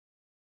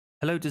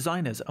Hello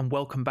designers and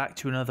welcome back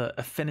to another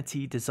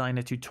Affinity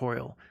Designer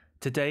tutorial.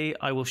 Today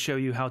I will show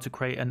you how to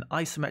create an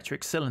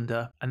isometric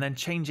cylinder and then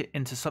change it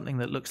into something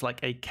that looks like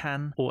a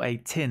can or a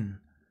tin.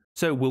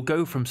 So we'll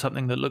go from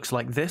something that looks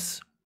like this,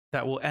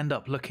 that will end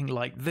up looking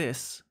like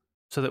this,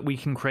 so that we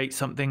can create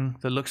something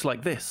that looks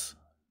like this.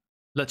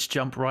 Let's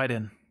jump right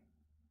in.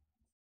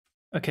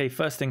 Okay,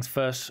 first things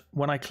first,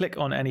 when I click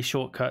on any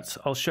shortcuts,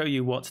 I'll show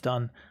you what's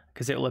done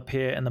because it will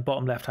appear in the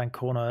bottom left hand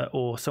corner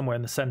or somewhere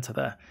in the center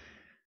there.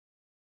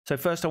 So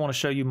first I want to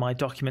show you my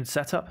document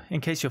setup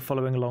in case you're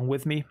following along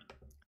with me.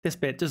 This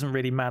bit doesn't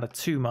really matter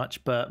too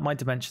much, but my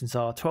dimensions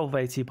are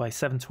 1280 by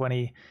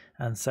 720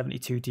 and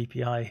 72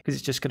 dpi because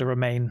it's just going to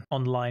remain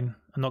online.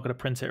 I'm not going to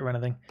print it or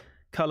anything.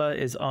 Color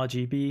is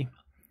RGB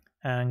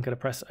and going to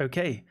press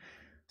OK.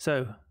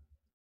 So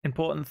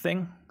important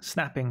thing,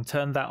 snapping,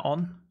 turn that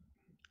on.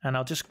 And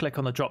I'll just click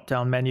on the drop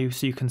down menu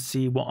so you can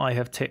see what I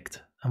have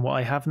ticked and what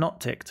I have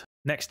not ticked.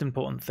 Next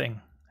important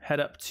thing, head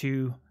up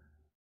to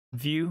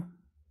View,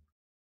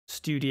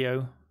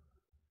 Studio,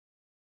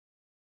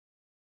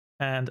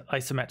 and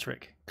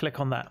Isometric. Click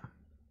on that.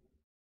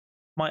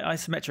 My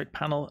isometric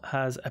panel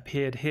has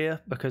appeared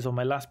here because on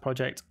my last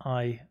project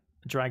I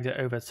dragged it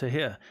over to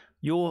here.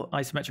 Your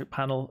isometric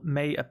panel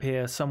may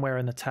appear somewhere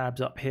in the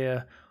tabs up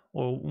here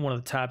or one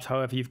of the tabs,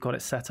 however you've got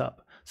it set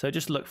up. So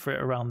just look for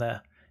it around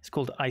there. It's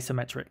called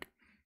Isometric.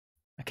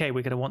 Okay,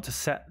 we're going to want to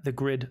set the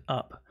grid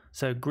up.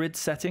 So grid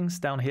settings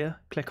down here,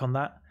 click on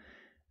that.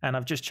 And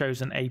I've just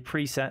chosen a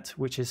preset,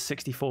 which is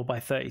 64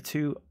 by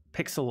 32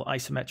 pixel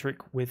isometric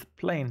with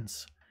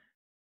planes.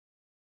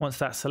 Once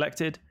that's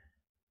selected,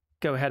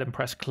 go ahead and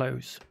press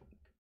close.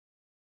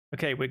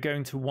 Okay, we're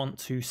going to want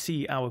to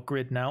see our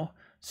grid now.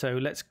 So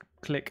let's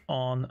click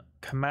on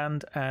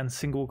Command and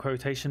single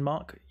quotation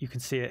mark. You can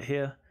see it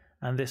here,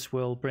 and this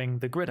will bring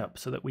the grid up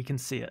so that we can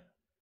see it.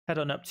 Head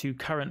on up to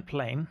current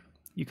plane.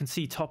 You can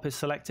see top is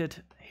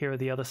selected. Here are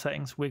the other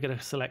settings. We're going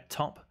to select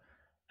top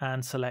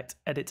and select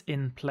edit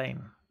in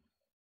plane.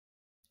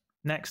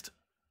 Next,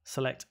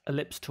 select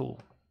ellipse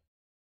tool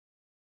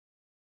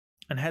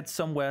and head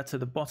somewhere to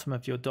the bottom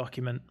of your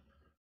document,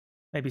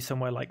 maybe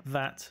somewhere like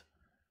that,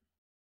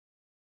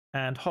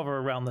 and hover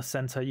around the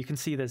center. You can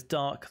see there's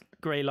dark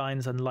gray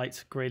lines and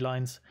light gray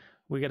lines.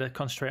 We're going to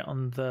concentrate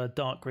on the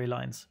dark gray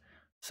lines.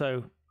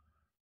 So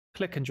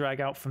click and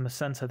drag out from the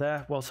center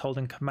there whilst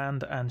holding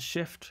Command and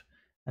Shift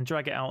and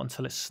drag it out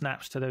until it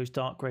snaps to those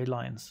dark gray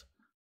lines.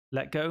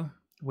 Let go.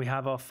 We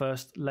have our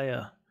first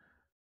layer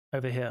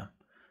over here.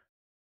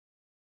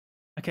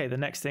 Okay, the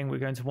next thing we're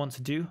going to want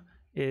to do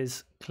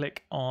is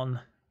click on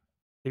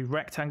the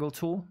rectangle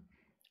tool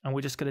and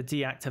we're just going to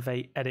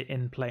deactivate edit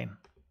in plane.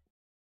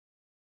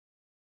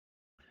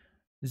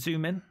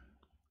 Zoom in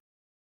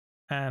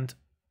and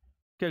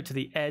go to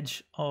the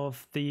edge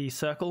of the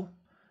circle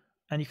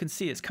and you can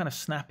see it's kind of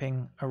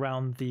snapping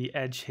around the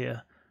edge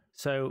here.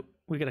 So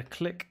we're going to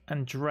click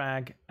and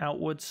drag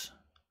outwards.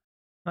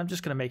 I'm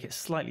just going to make it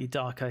slightly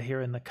darker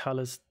here in the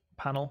colors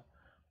panel,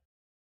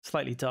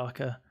 slightly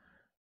darker.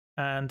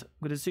 And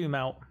I'm going to zoom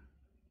out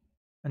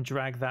and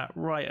drag that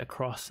right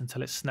across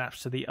until it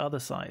snaps to the other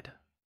side.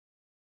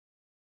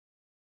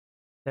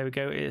 There we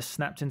go, it is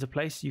snapped into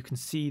place. You can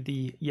see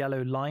the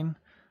yellow line.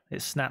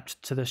 It's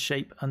snapped to the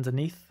shape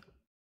underneath.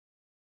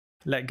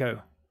 Let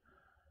go.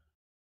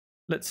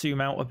 Let's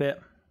zoom out a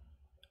bit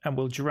and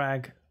we'll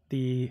drag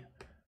the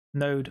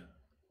node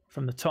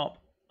from the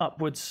top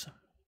upwards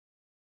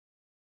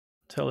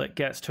till it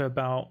gets to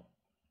about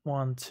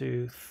 1,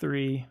 2,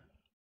 3.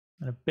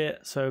 And a bit,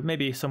 so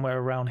maybe somewhere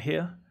around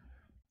here.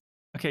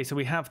 Okay, so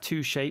we have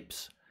two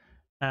shapes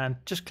and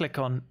just click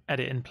on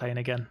edit in plane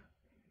again.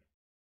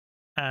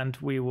 And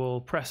we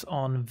will press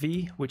on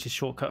V, which is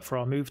shortcut for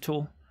our move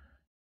tool.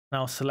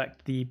 Now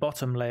select the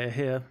bottom layer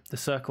here, the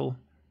circle,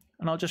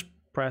 and I'll just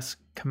press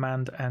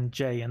Command and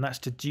J, and that's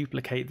to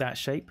duplicate that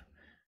shape.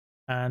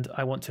 And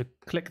I want to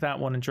click that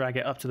one and drag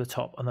it up to the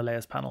top on the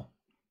layers panel.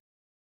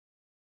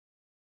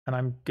 And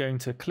I'm going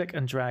to click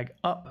and drag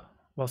up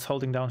whilst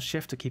holding down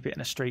Shift to keep it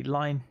in a straight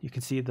line. You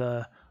can see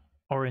the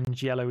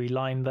orange yellowy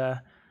line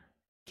there,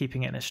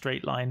 keeping it in a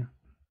straight line.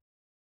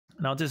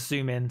 And I'll just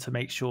zoom in to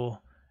make sure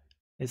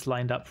it's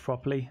lined up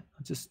properly.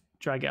 I'll just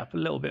drag it up a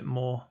little bit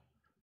more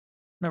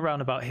and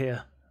around about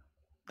here.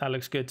 That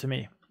looks good to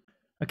me.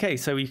 Okay,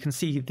 so you can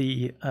see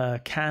the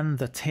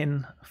the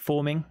tin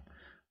forming.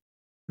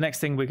 Next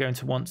thing we're going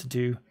to want to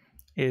do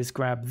is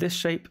grab this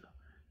shape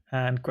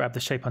and grab the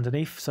shape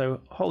underneath.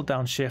 So hold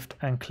down Shift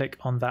and click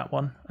on that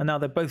one. And now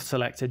they're both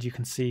selected, you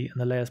can see in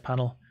the layers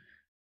panel.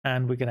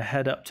 And we're going to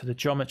head up to the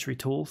geometry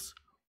tools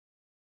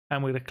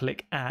and we're going to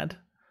click add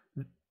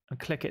and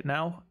click it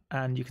now.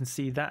 And you can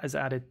see that has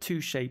added two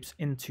shapes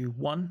into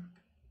one.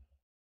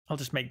 I'll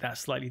just make that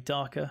slightly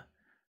darker.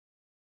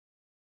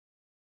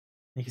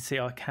 You can see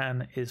our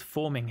can is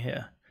forming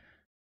here.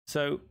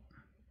 So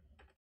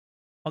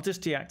I'll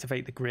just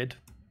deactivate the grid,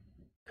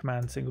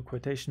 Command single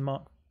quotation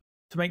mark.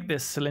 To make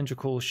this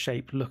cylindrical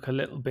shape look a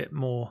little bit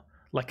more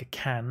like a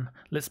can,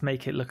 let's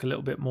make it look a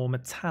little bit more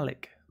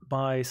metallic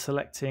by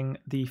selecting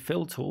the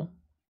fill tool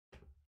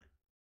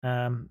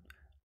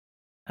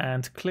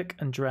and click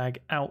and drag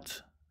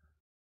out,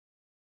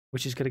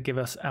 which is going to give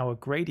us our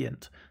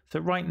gradient. So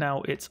right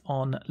now it's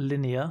on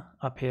linear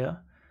up here.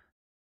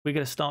 We're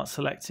going to start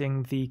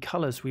selecting the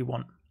colors we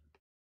want.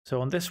 So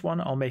on this one,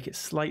 I'll make it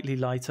slightly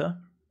lighter.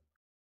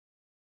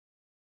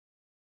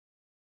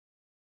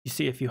 You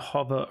see if you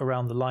hover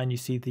around the line, you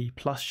see the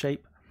plus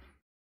shape.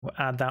 We'll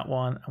add that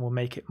one and we'll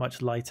make it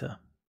much lighter.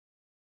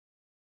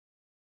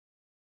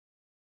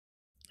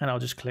 And I'll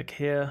just click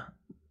here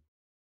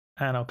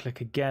and I'll click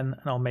again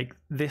and I'll make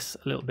this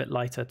a little bit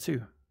lighter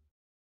too.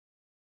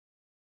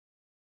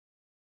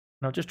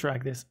 And I'll just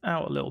drag this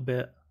out a little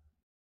bit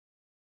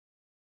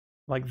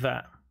like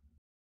that.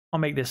 I'll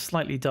make this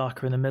slightly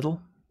darker in the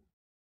middle.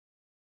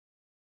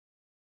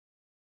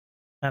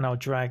 And I'll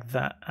drag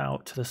that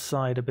out to the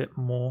side a bit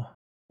more.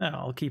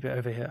 Now I'll keep it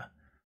over here.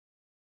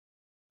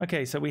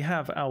 Okay, so we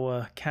have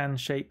our can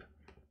shape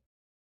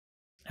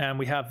and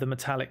we have the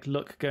metallic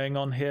look going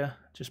on here.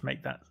 Just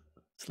make that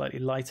slightly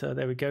lighter.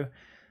 There we go.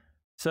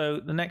 So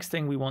the next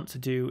thing we want to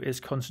do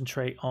is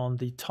concentrate on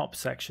the top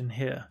section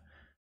here.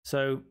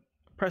 So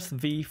press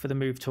V for the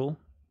move tool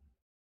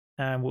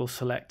and we'll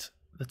select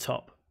the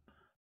top.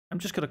 I'm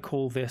just going to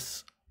call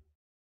this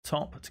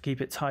top to keep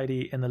it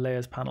tidy in the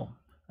layers panel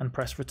and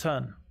press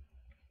return.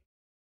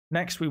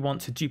 Next, we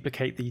want to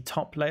duplicate the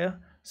top layer.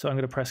 So I'm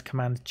going to press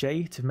Command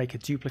J to make a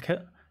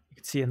duplicate. You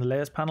can see in the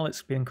layers panel,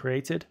 it's been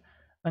created.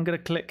 I'm going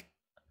to click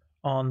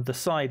on the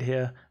side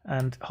here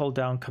and hold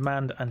down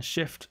Command and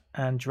Shift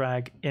and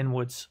drag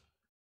inwards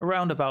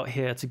around about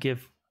here to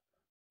give,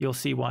 you'll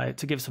see why,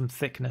 to give some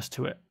thickness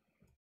to it.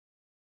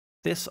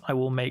 This I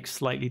will make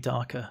slightly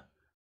darker,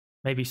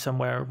 maybe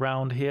somewhere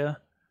around here.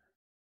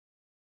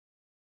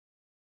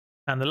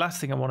 And the last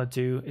thing I want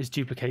to do is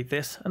duplicate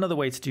this. Another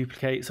way to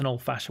duplicate, it's an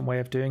old-fashioned way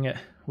of doing it,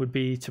 would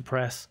be to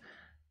press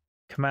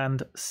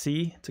Command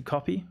C to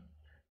copy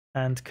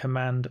and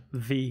Command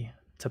V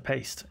to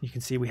paste. You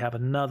can see we have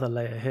another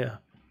layer here.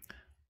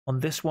 On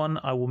this one,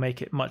 I will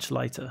make it much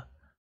lighter.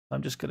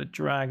 I'm just going to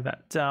drag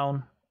that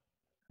down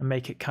and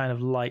make it kind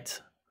of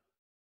light,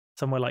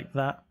 somewhere like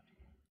that.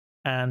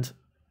 And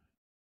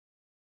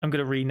I'm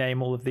going to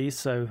rename all of these.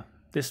 So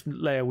this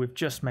layer we've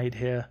just made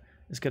here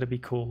is going to be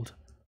called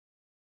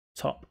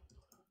top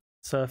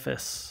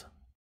surface.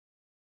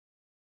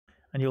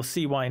 And you'll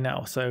see why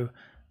now. So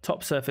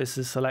top surface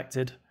is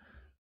selected.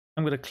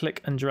 I'm going to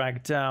click and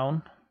drag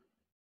down.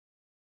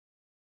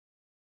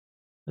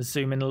 Let's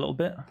zoom in a little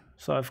bit.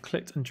 So I've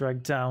clicked and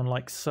dragged down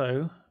like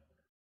so,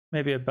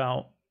 maybe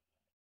about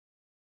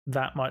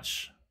that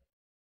much.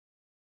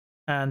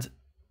 And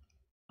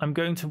I'm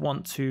going to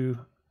want to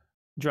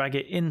drag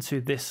it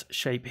into this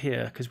shape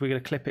here because we're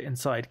going to clip it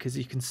inside, because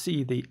you can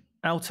see the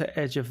outer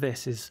edge of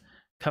this is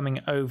coming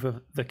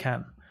over the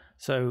can.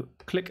 So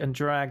click and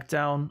drag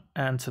down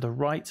and to the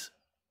right,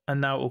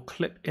 and now it will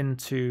clip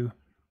into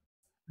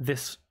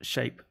this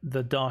shape,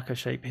 the darker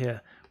shape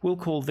here. We'll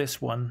call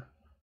this one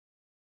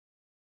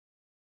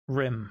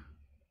rim.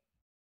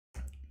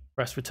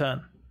 Press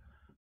return.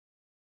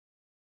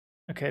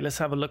 Okay, let's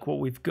have a look what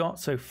we've got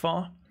so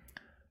far.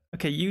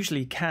 Okay,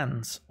 usually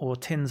cans or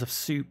tins of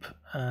soup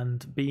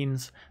and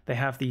beans, they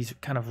have these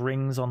kind of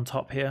rings on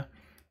top here.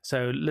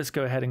 So let's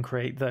go ahead and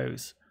create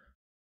those.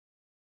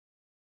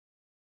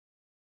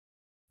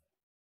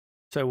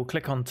 So we'll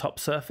click on top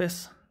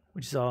surface,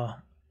 which is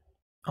our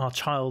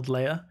child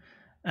layer,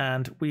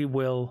 and we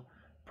will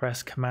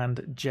press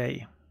Command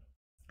J.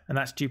 And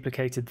that's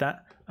duplicated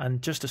that.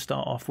 And just to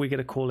start off, we're going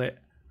to call it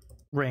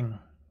ring.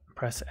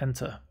 Press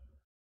enter.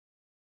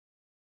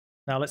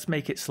 Now let's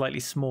make it slightly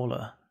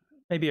smaller,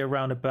 maybe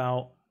around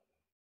about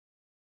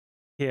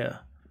here.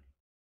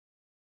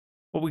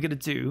 What we're going to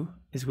do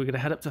is we're going to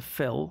head up to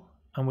fill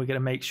and we're going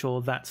to make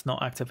sure that's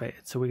not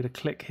activated. So we're going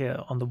to click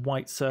here on the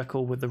white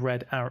circle with the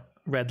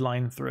red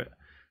line through it.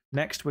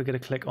 Next, we're going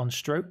to click on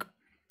stroke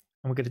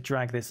and we're going to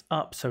drag this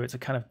up so it's a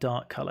kind of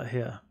dark color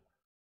here.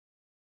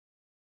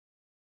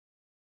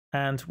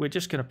 And we're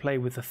just going to play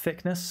with the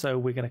thickness. So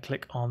we're going to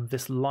click on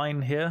this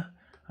line here.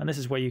 And this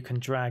is where you can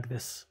drag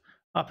this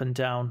up and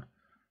down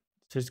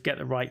to get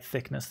the right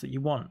thickness that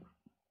you want.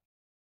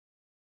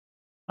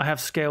 I have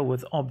scale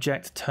with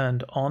object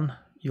turned on.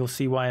 You'll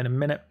see why in a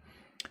minute.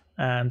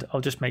 And I'll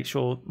just make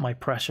sure my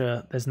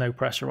pressure, there's no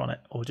pressure on it,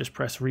 or just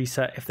press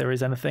reset if there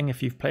is anything,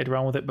 if you've played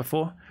around with it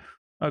before.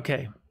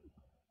 Okay,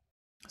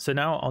 so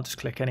now I'll just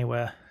click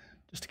anywhere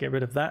just to get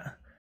rid of that.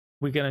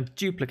 We're going to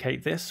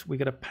duplicate this. We're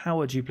going to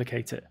power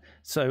duplicate it.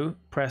 So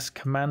press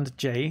Command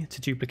J to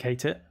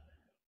duplicate it.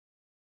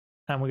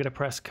 And we're going to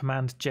press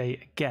Command J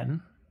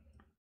again.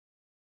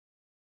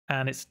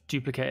 And it's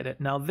duplicated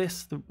it. Now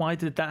this, why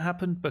did that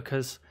happen?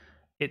 Because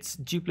it's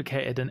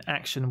duplicated an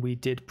action we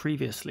did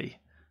previously.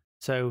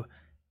 So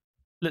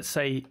let's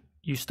say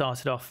you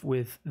started off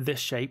with this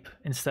shape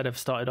instead of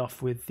started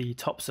off with the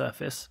top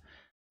surface.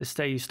 Let's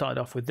say you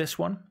started off with this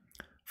one.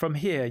 From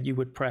here, you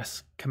would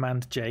press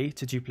Command J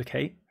to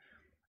duplicate,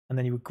 and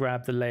then you would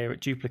grab the layer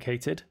it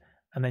duplicated,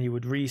 and then you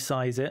would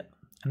resize it.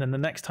 And then the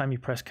next time you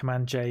press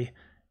Command J,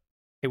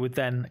 it would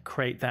then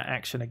create that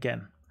action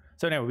again.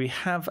 So anyway, we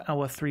have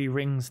our 3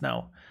 rings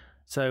now.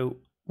 So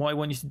what I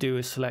want you to do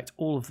is select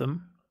all of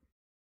them,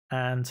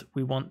 and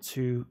we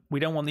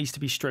don't want these to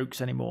be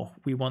strokes anymore.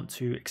 We want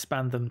to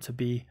expand them to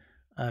be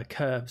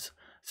curves.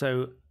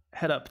 So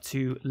head up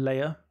to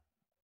Layer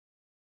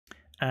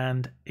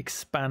and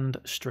Expand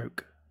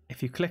Stroke.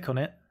 If you click on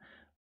it,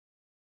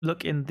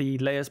 look in the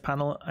Layers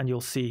panel and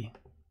you'll see,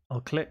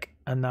 I'll click,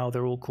 and now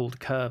they're all called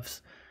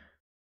curves.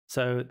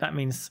 So that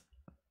means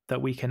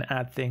that we can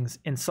add things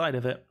inside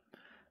of it,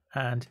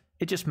 and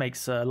it just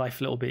makes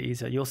life a little bit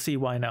easier. You'll see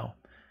why now.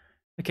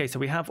 Okay, so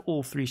we have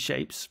all three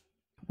shapes.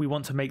 We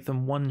want to make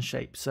them one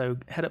shape. So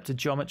head up to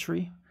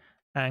Geometry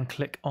and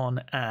click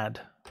on Add.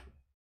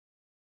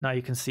 Now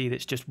you can see that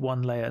it's just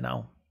one layer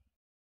now.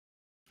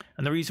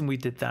 And the reason we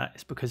did that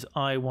is because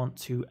I want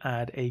to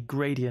add a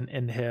gradient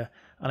in here,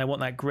 and I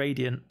want that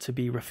gradient to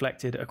be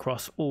reflected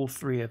across all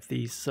three of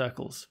these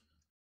circles,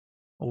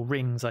 or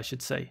rings, I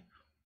should say.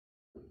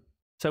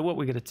 So what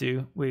we're going to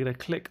do, we're going to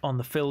click on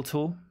the Fill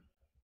tool,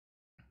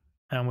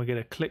 and we're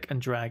going to click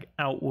and drag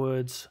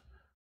outwards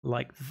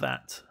like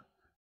that.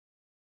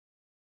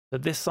 So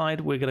this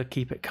side, we're going to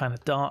keep it kind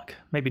of dark,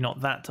 maybe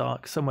not that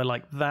dark, somewhere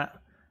like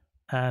that.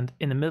 And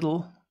in the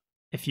middle,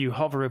 if you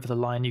hover over the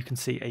line, you can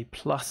see a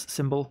plus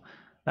symbol.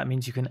 That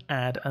means you can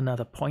add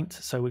another point.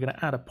 So we're going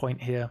to add a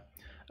point here.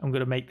 I'm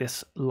going to make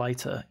this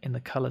lighter in the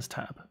Colors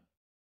tab.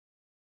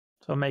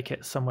 So I'll make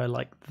it somewhere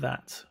like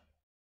that.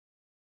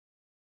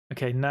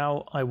 Okay,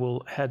 now I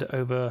will head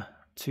over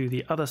to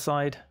the other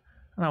side,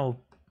 and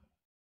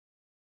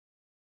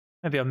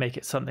maybe I'll make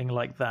it something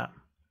like that.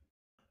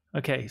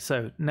 Okay,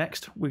 so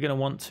next we're going to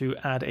want to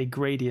add a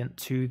gradient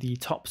to the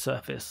top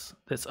surface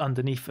that's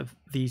underneath of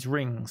these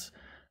rings.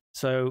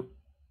 So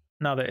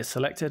now that it's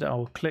selected, I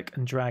will click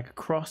and drag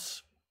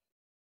across.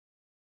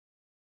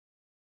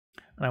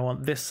 And I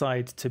want this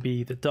side to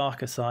be the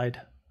darker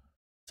side.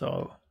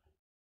 So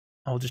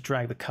I'll just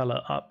drag the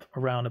color up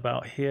around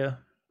about here.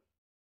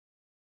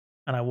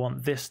 And I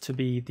want this to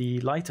be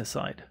the lighter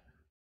side.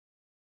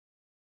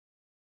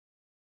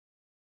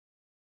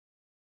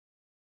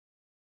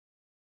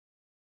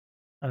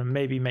 And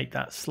maybe make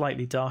that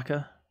slightly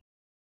darker.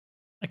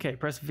 Okay,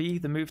 press V,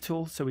 the move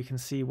tool, so we can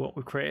see what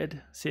we've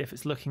created, see if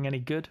it's looking any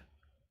good.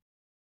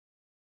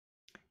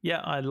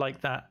 Yeah, I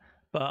like that,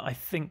 but I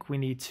think we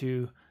need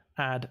to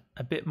add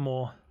a bit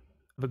more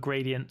of a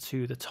gradient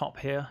to the top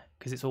here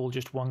because it's all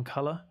just one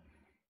color.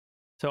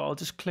 So I'll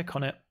just click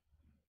on it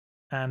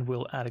and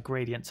we'll add a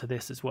gradient to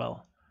this as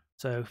well.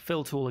 So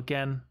Fill tool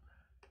again,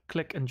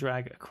 click and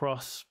drag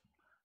across,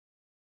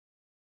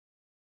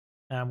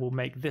 and we'll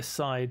make this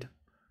slide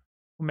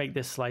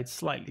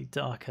slightly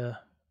darker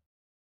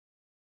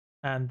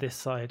and this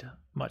side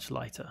much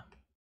lighter.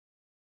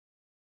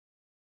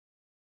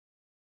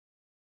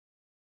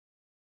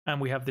 And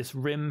we have this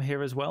rim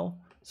here as well.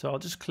 So I'll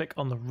just click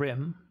on the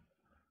rim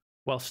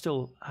while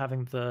still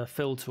having the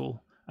Fill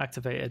tool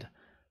activated.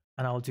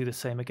 And I'll do the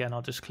same again.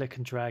 I'll just click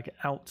and drag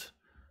out.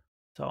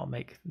 So I'll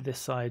make this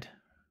side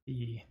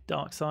the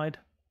dark side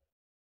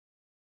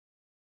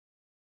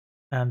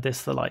and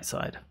this the light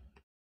side.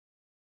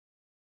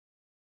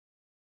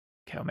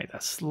 Okay, I'll make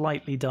that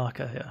slightly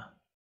darker here.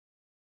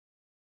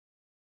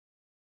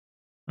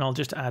 And I'll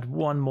just add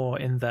one more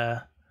in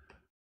there.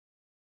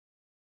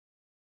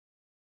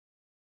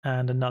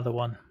 And another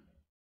one.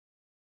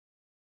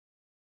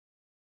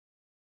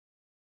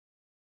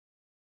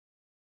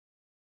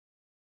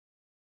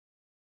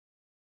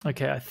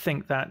 Okay, I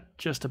think that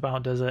just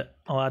about does it.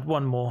 I'll add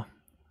one more.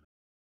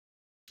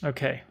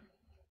 Okay,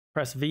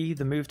 press V,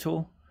 the move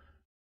tool,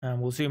 and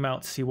we'll zoom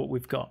out to see what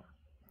we've got.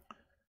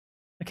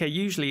 Okay,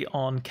 usually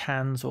on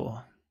cans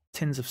or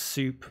tins of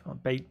soup or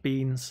baked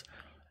beans,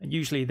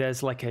 usually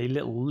there's like a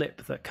little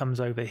lip that comes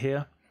over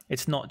here.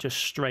 It's not just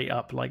straight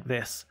up like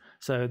this.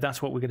 So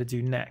that's what we're going to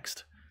do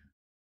next.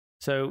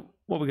 So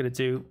what we're going to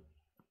do,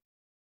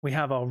 we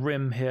have our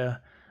rim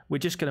here. We're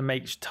just going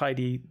to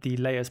tidy the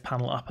layers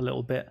panel up a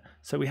little bit.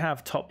 So we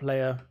have top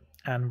layer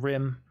and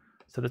rim.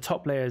 So the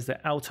top layer is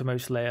the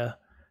outermost layer.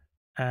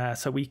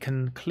 So we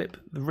can clip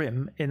the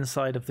rim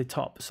inside of the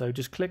top. So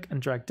just click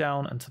and drag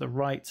down and to the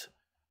right.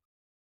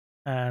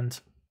 And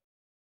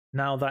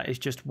now that is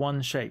just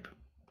one shape,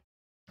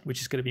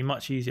 which is going to be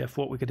much easier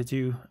for what we're going to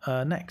do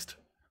next.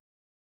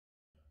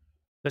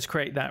 Let's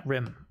create that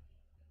rim.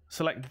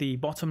 Select the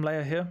bottom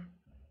layer here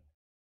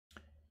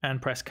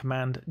and press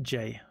Command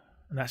J,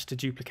 and that's to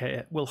duplicate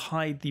it. We'll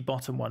hide the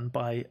bottom one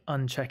by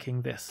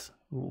unchecking this.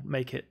 We'll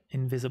make it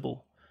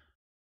invisible.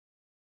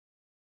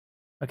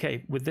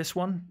 Okay, with this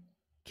one,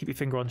 keep your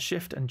finger on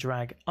Shift and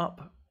drag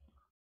up.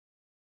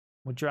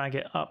 We'll drag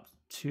it up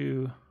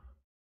to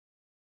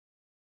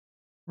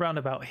round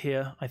about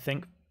here, I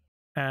think.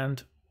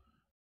 And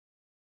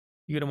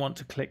you're going to want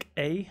to click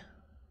A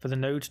for the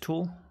node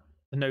tool.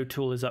 The node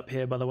tool is up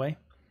here, by the way.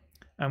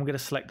 And we're going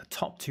to select the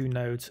top two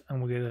nodes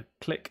and we're going to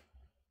click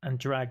and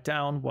drag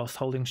down whilst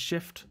holding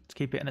Shift to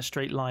keep it in a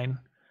straight line.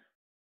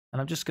 And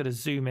I'm just going to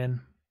zoom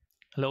in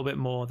a little bit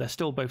more. They're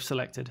still both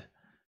selected.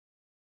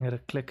 I'm going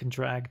to click and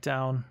drag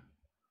down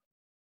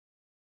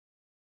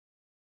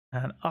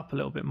and up a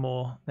little bit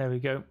more. There we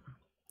go.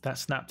 that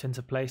snapped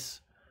into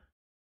place.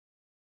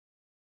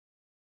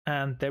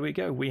 And there we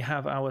go, we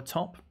have our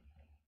top.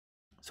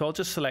 So I'll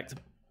just select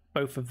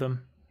both of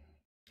them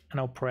and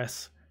I'll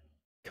press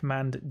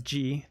Command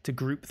G to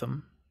group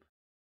them.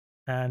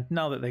 And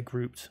now that they're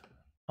grouped,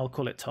 I'll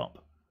call it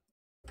top.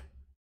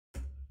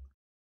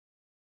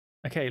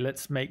 Okay,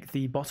 let's make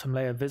the bottom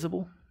layer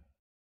visible.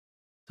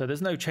 So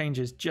there's no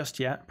changes just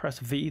yet. Press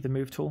V, the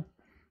move tool.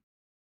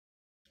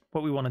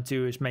 What we want to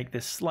do is make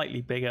this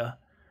slightly bigger.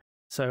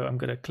 So I'm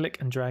going to click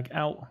and drag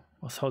out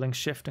whilst holding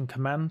Shift and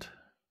Command.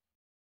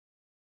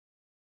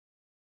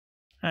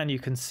 And you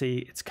can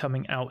see it's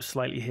coming out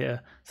slightly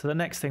here. So the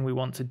next thing we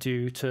want to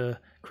do to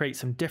create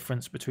some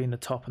difference between the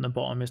top and the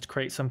bottom is to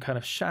create some kind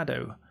of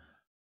shadow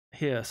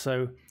here.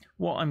 So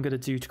what I'm going to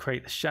do to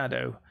create the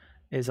shadow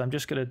is I'm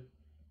just going to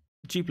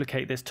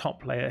duplicate this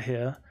top layer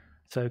here.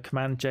 So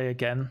Command J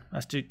again,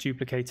 that's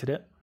duplicated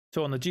it.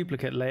 So on the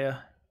duplicate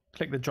layer,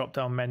 click the drop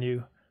down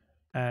menu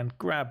and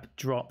grab,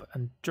 drop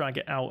and drag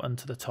it out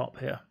onto the top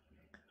here.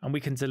 And we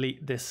can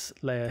delete this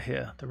layer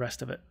here, the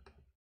rest of it.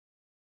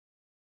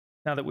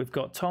 Now that we've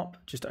got top,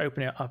 just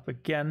open it up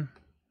again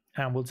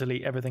and we'll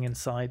delete everything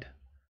inside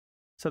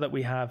so that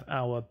we have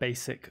our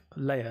basic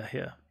layer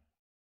here.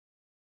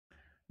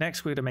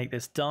 Next, we're going to make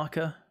this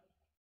darker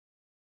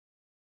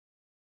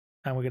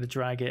and we're going to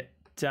drag it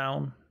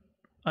down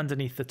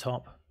underneath the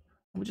top.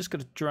 We're just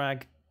going to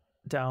drag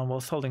down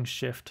whilst holding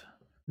Shift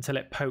until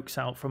it pokes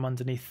out from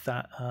underneath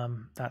that,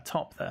 that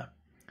top there.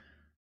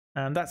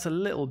 And that's a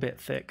little bit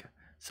thick.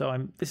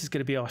 So this is going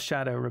to be our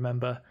shadow,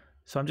 remember.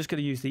 So I'm just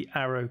going to use the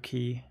arrow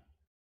key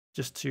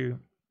just to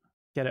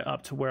get it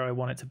up to where I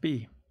want it to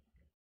be.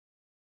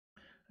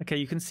 Okay,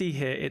 you can see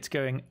here it's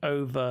going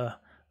over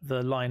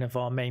the line of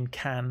our main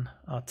can,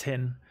 our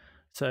tin.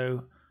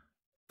 So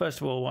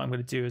first of all, what I'm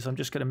going to do is I'm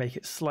just going to make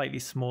it slightly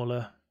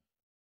smaller.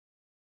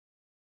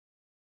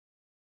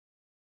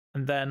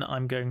 And then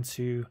I'm going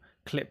to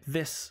clip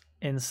this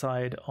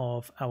inside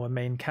of our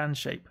main can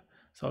shape.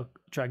 So I'll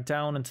drag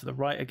down and to the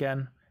right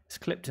again. It's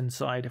clipped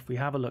inside. If we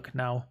have a look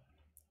now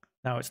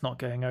it's not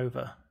going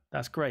over.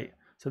 That's great.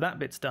 So that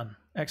bit's done.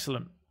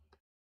 Excellent.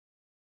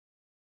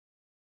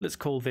 Let's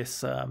call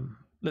this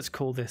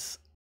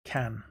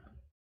can.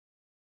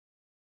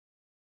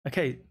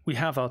 Okay, we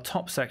have our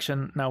top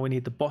section. Now we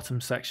need the bottom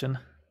section.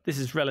 This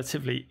is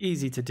relatively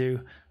easy to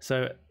do.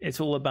 So it's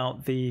all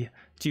about the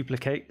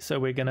duplicate. So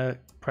we're going to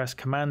press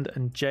Command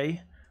and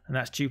J, and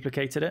that's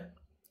duplicated it.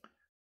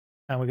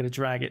 And we're going to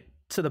drag it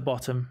to the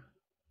bottom,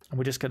 and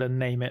we're just going to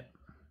name it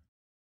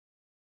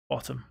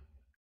bottom.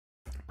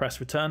 Press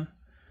return.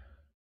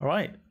 All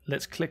right,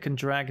 let's click and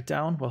drag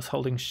down whilst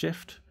holding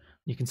Shift.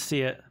 You can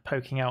see it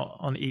poking out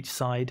on each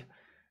side.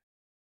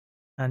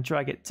 And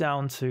drag it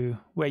down to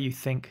where you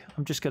think.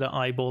 I'm just going to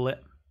eyeball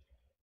it.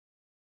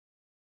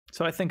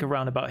 So I think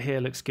around about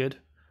here looks good.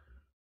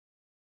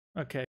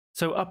 Okay,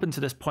 so up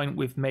until this point,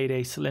 we've made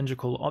a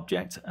cylindrical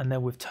object and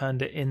then we've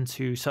turned it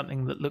into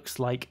something that looks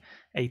like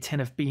a tin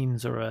of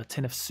beans or a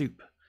tin of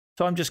soup.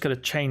 So I'm just going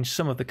to change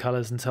some of the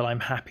colors until I'm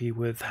happy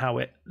with how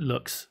it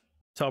looks.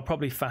 So I'll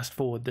probably fast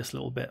forward this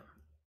little bit.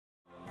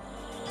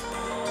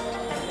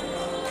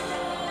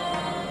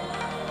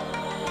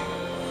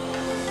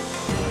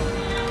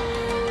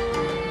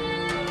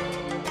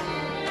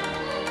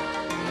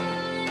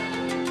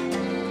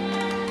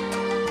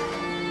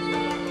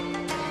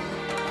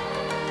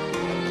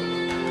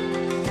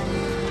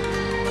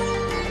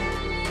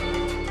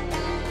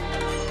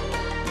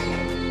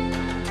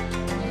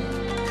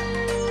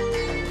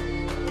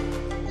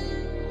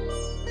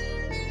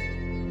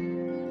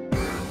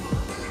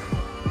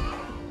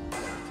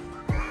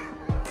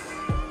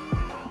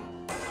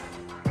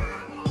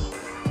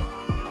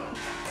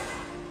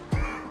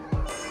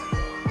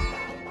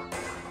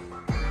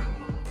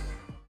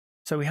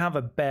 So we have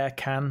a bare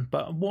can,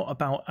 but what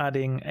about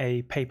adding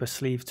a paper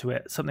sleeve to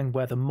it? Something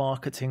where the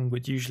marketing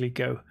would usually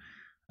go.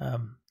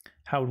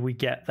 How would we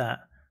get that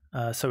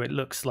so it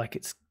looks like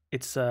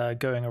it's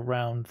going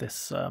around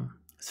this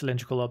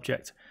cylindrical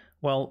object?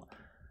 Well,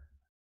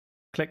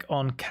 click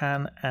on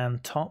can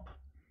and top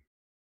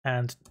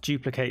and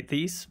duplicate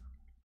these,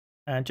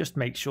 and just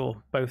make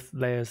sure both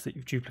layers that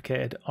you've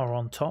duplicated are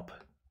on top,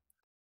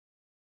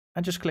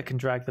 and just click and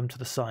drag them to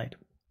the side.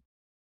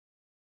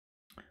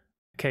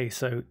 Okay,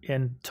 so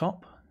in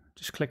top,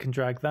 just click and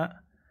drag that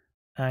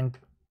and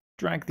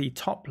drag the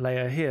top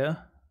layer here,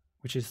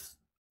 which is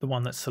the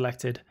one that's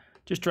selected,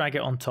 just drag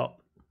it on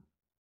top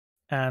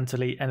and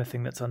delete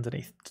anything that's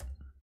underneath.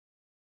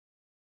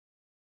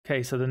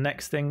 Okay, so the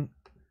next thing,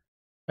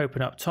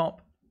 open up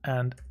top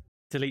and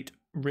delete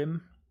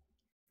rim.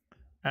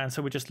 And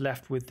so we're just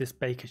left with this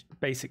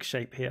basic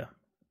shape here.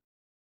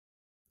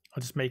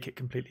 I'll just make it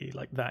completely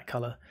like that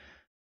color.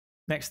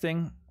 Next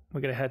thing,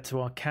 we're going to head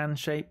to our can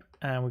shape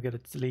and we're going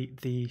to delete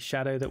the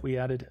shadow that we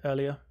added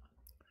earlier.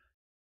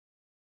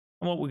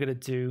 And what we're going to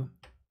do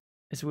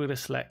is we're going to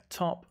select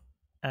top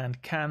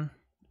and can.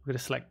 We're going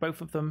to select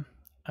both of them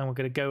and we're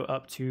going to go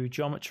up to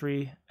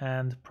geometry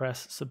and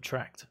press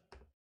subtract.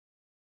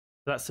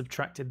 That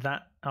subtracted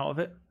that out of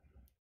it.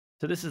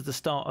 So this is the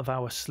start of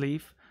our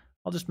sleeve.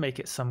 I'll just make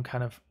it some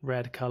kind of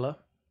red color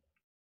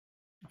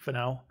for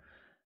now.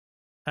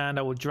 And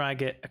I will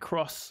drag it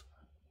across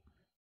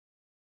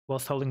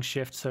whilst holding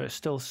shift so it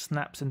still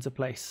snaps into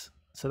place.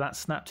 So that's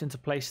snapped into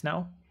place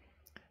now.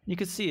 You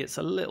can see it's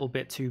a little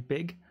bit too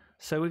big.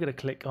 So we're going to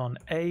click on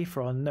A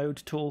for our node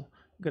tool.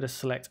 We're going to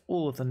select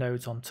all of the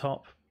nodes on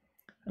top.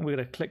 And we're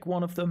going to click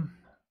one of them,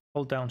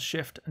 hold down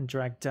shift and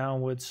drag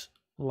downwards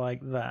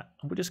like that.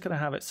 And we're just going to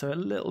have it so a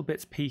little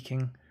bit's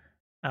peeking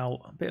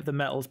out, a bit of the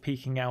metal's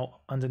peeking out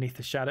underneath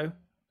the shadow.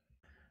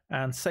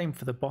 And same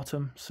for the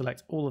bottom,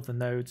 select all of the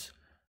nodes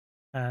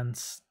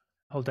and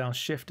hold down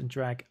shift and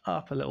drag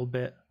up a little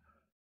bit.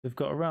 We've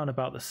got around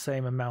about the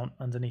same amount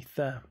underneath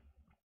there.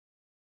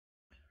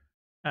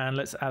 And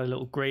let's add a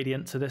little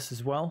gradient to this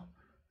as well.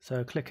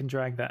 So click and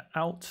drag that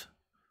out.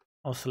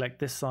 I'll select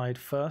this side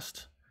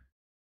first,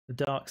 the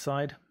dark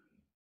side.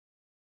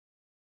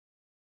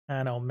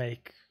 And I'll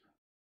make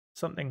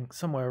something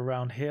somewhere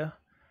around here.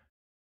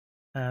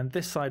 And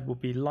this side will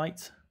be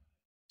light.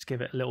 Just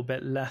give it a little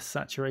bit less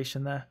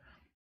saturation there.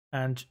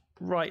 And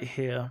right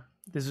here,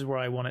 this is where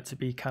I want it to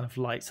be kind of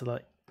light so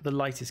that the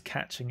light is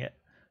catching it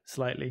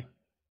slightly.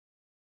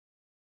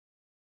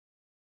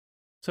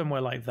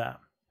 Somewhere like that.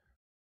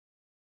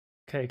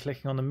 Okay,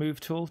 clicking on the move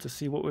tool to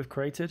see what we've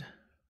created.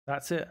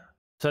 That's it.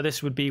 So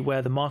this would be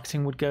where the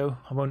marketing would go.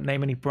 I won't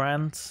name any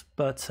brands,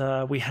 but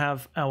we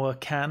have our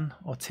can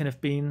or tin of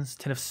beans,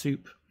 tin of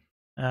soup,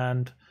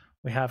 and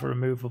we have a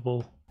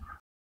removable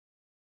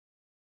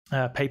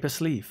paper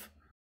sleeve.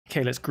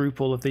 Okay, let's group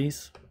all of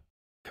these.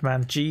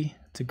 Command G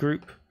to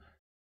group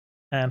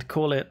and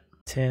call it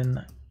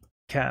tin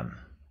can.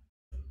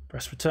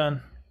 Press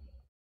return.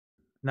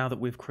 Now that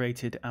we've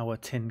created our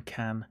tin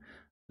can,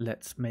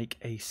 let's make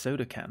a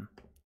soda can.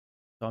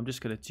 So I'm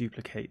just going to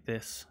duplicate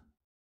this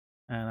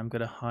and I'm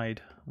going to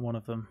hide one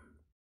of them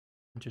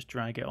and just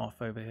drag it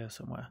off over here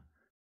somewhere.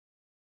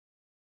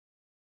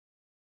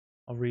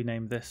 I'll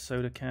rename this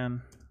soda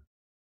can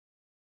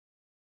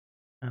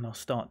and I'll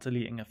start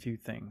deleting a few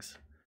things.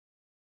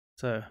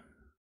 So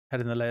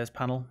head in the layers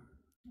panel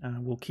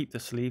and we'll keep the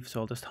sleeve,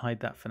 so I'll just hide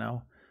that for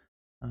now.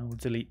 We'll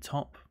delete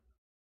top.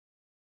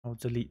 I'll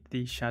delete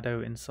the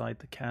shadow inside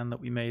the can that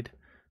we made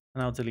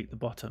and I'll delete the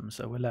bottom,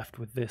 so we're left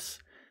with this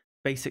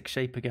basic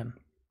shape again.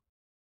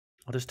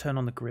 I'll just turn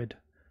on the grid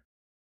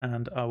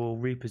and I will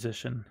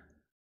reposition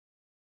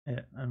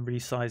it and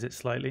resize it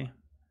slightly.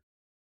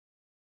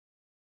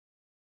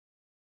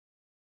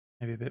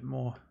 Maybe a bit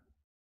more.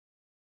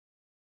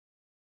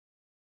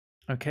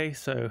 Okay,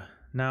 so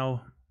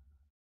now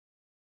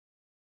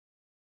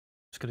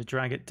just going to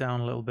drag it down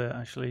a little bit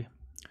actually.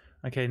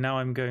 Okay, now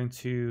I'm going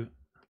to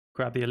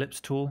grab the ellipse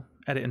tool,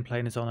 edit in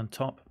plane is on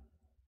top.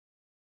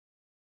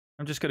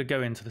 I'm just going to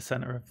go into the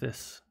center of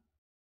this.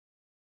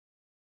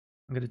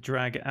 I'm going to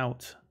drag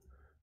out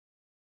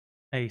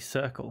a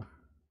circle.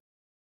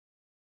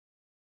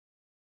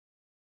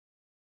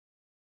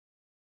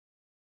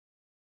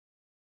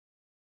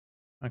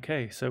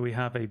 Okay, so we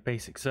have a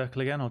basic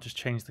circle again. I'll just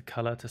change the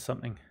color to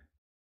something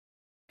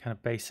kind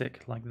of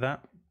basic like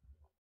that.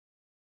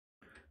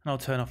 And I'll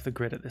turn off the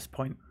grid at this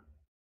point.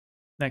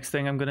 Next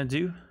thing I'm going to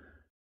do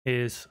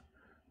is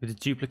I'm going to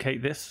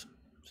duplicate this.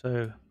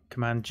 So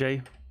Command J.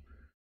 I'm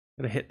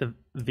going to hit the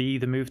V,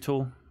 the move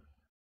tool.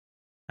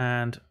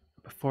 And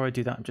before I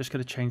do that, I'm just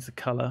going to change the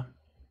color.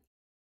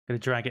 I'm going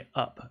to drag it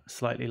up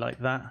slightly like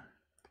that.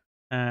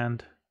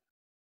 And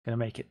I'm going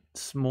to make it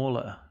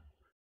smaller.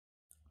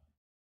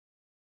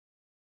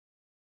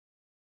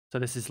 So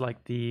this is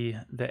like the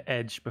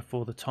edge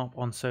before the top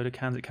on soda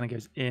cans. It kind of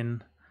goes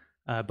in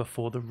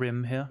before the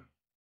rim here.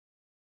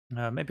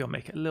 Maybe I'll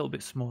make it a little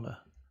bit smaller.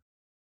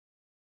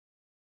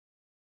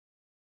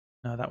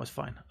 No, that was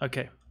fine.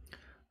 Okay,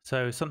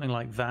 so something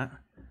like that.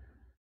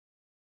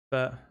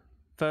 But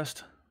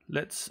first,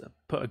 let's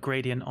put a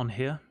gradient on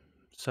here.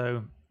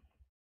 So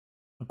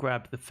I'll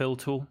grab the fill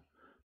tool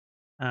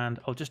and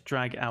I'll just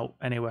drag it out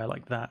anywhere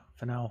like that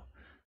for now.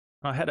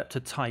 I'll head up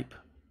to type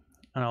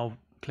and I'll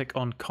click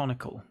on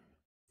conical.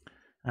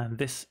 And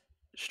this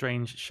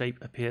strange shape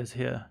appears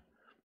here.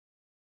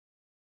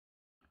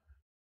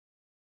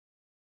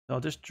 So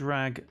I'll just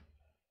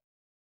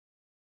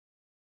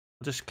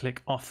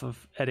click off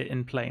of edit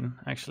in plane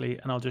actually,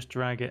 and I'll just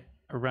drag it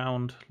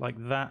around like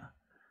that.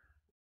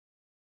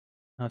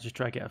 I'll just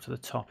drag it up to the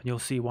top and you'll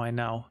see why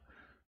now.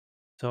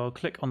 So I'll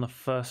click on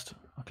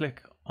I'll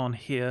click on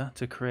here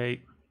to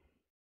create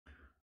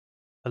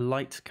a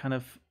light kind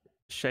of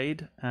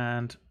shade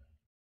and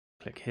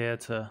click here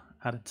to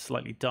add a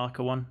slightly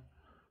darker one.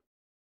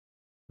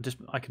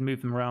 I can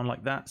move them around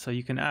like that, so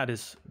you can add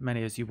as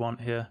many as you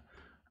want here.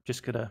 I'm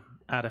just gonna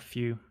add a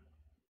few,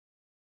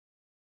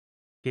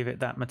 give it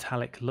that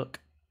metallic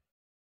look.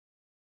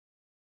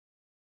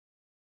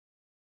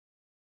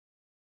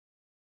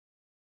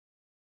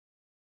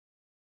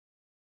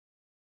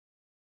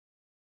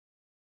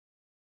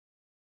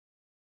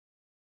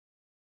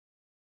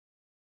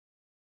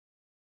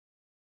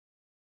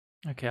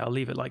 Okay, I'll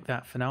leave it like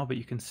that for now, but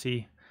you can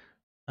see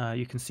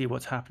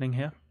what's happening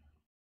here.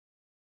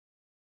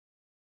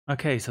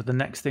 Okay, so the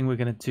next thing we're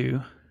going to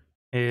do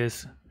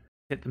is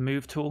hit the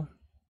move tool,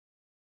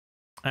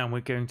 and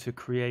we're going to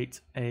create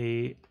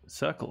a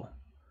circle.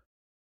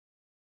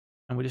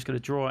 And we're just going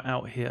to draw it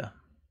out here.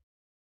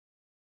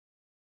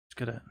 Just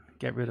going to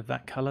get rid of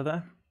that color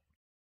there.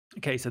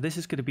 Okay, so this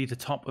is going to be the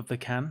top of the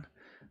can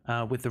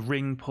with the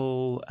ring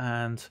pull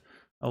and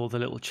all the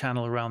little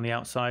channel around the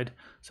outside.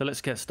 So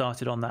let's get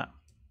started on that.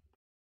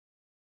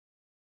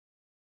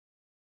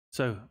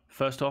 So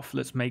first off,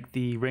 let's make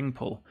the ring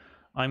pull.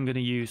 I'm going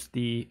to use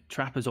the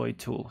trapezoid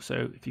tool.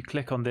 So if you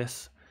click on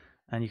this,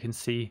 and you can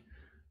see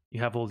you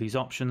have all these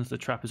options. The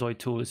trapezoid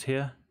tool is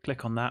here.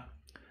 Click on that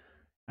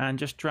and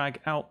just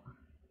drag out,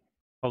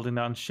 holding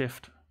down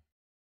Shift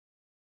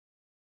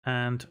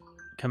and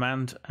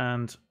Command,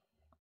 and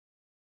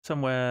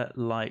somewhere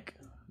like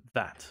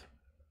that.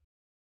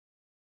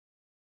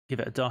 Give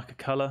it a darker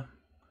color,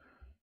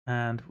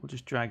 and we'll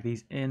just drag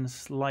these in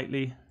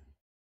slightly.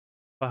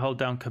 If I hold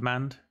down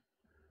Command,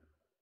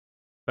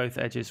 both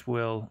edges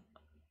will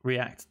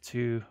react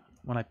to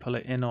when I pull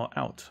it in or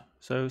out.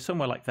 So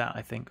somewhere like that,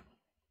 I think.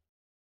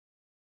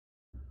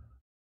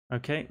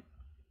 Okay,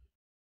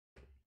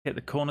 hit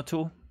the corner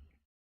tool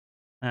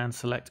and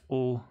select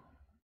all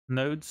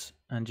nodes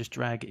and just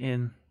drag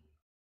in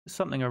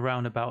something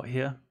around about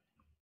here.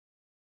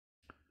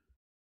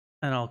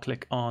 And I'll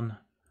click on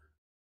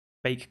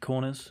Bake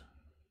Corners.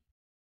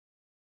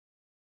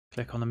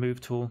 Click on the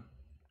Move tool.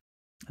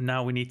 And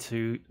now we need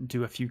to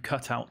do a few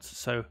cutouts.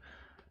 So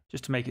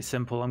just to make it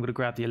simple, I'm going to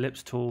grab the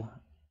Ellipse tool.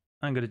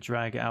 I'm going to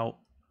drag out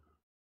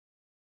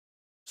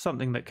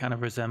something that kind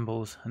of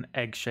resembles an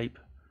egg shape.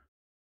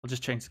 I'll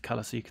just change the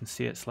color so you can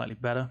see it slightly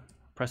better.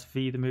 Press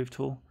V, the Move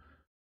tool,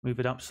 move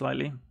it up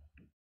slightly.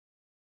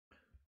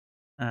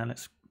 And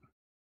let's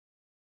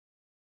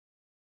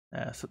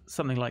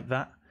something like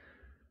that.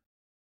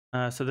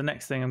 So the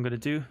next thing I'm going to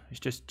do is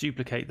just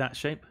duplicate that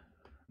shape.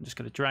 I'm just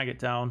going to drag it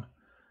down,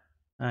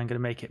 and I'm going to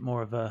make it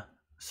more of a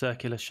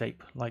circular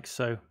shape, like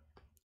so.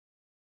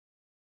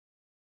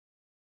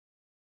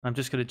 I'm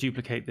just going to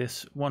duplicate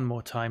this one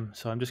more time.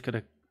 So I'm just going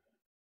to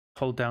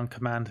hold down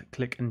Command,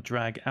 click and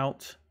drag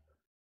out.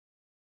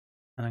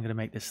 And I'm going to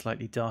make this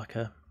slightly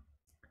darker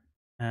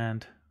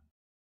and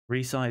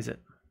resize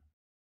it.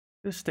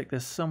 Just stick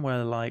this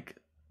somewhere like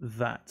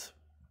that.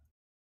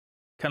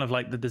 Kind of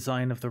like the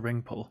design of the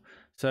ring pull.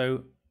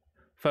 So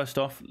first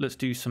off, let's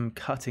do some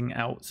cutting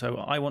out. So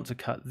I want to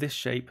cut this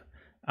shape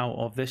out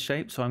of this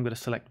shape. So I'm going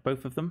to select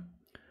both of them.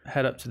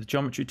 Head up to the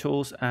geometry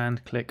tools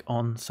and click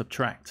on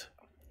subtract.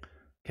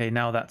 Okay,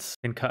 now that's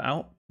been cut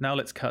out. Now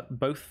let's cut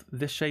both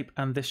this shape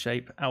and this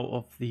shape out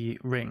of the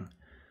ring.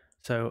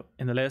 So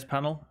in the layers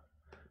panel,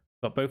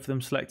 got both of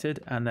them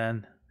selected, and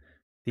then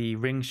the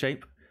ring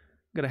shape.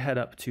 I'm going to head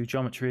up to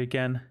geometry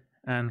again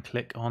and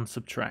click on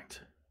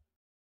subtract.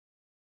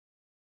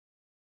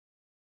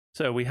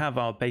 So we have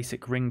our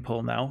basic ring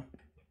pull now.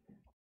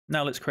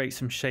 Now let's create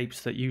some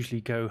shapes that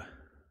usually go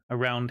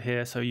around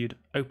here. So you'd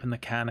open the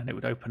can and it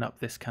would open up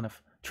this kind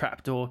of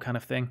trapdoor kind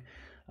of thing.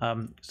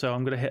 So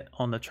I'm going to hit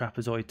on the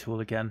trapezoid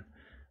tool again,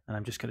 and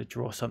I'm just going to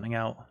draw something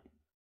out.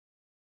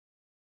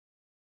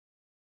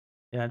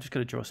 Yeah, I'm just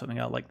going to draw something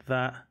out like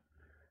that.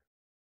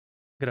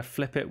 I'm going to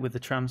flip it with the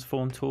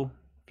transform tool,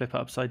 flip it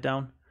upside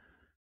down,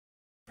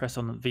 press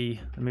on the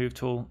V, the move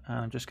tool, and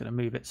I'm just going to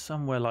move it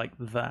somewhere like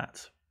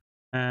that.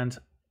 And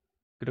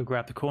I'm going to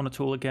grab the corner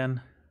tool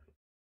again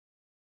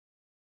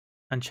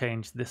and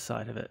change this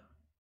side of it.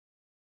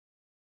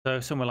 So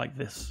somewhere like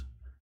this.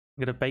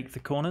 I'm going to bake the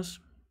corners.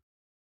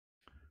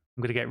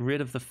 I'm going to get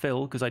rid of the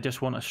fill because I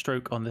just want a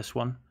stroke on this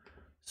one.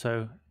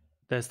 So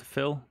there's the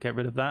fill, get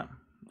rid of that.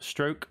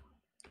 Stroke.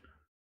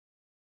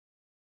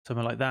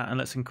 Something like that. And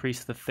let's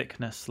increase the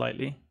thickness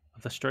slightly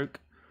of the stroke.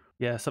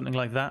 Yeah, something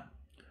like that.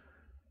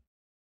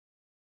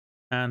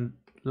 And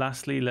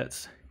lastly,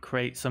 let's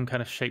create some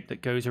kind of shape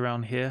that goes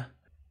around here.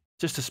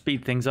 Just to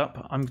speed things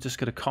up, I'm just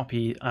going to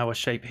copy our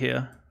shape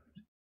here.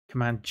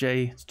 Command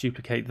J to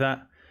duplicate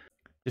that.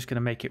 Just going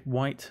to make it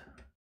white.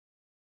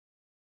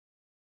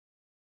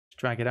 Just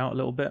drag it out a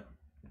little bit.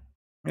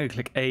 I'm going to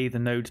click A, the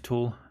node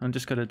tool. I'm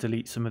just going to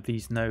delete some of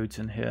these nodes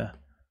in here.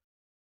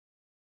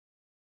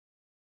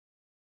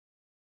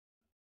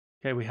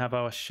 Okay, we have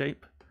our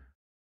shape.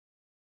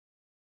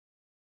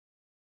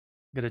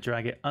 I'm going to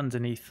drag it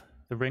underneath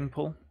the ring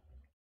pull.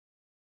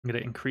 I'm going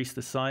to increase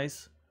the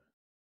size.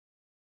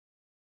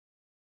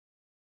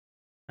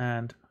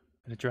 And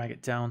I'm going to drag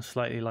it down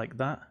slightly like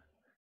that.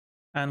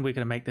 And we're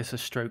going to make this a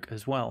stroke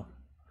as well.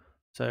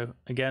 So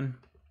again,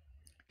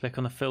 click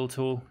on the fill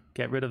tool,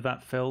 get rid of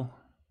that fill.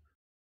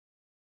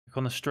 Click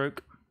on the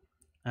stroke,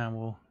 and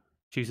we'll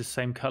choose the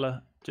same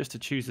color. Just to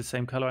choose the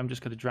same color, I'm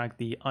just going to drag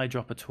the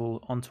eyedropper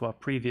tool onto our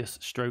previous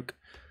stroke.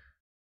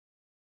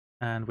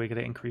 And we're going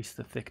to increase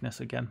the thickness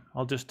again.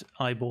 I'll just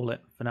eyeball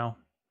it for now.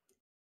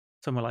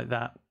 Somewhere like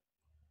that.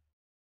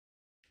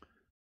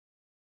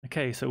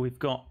 Okay, so we've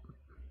got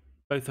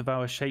both of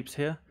our shapes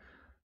here.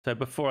 So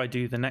before I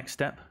do the next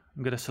step,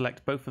 I'm going to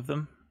select both of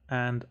them,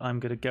 and I'm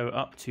going to go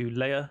up to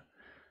layer,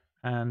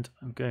 and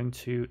I'm going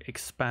to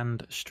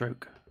expand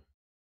stroke.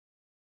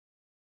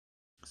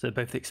 So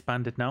they're both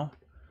expanded now.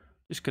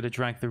 Just going to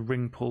drag the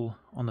ring pull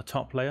on the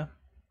top layer.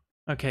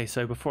 Okay,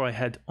 so before I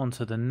head on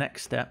to the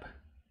next step,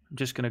 I'm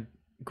just going to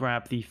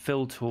grab the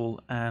fill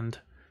tool and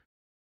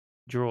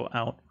draw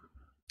out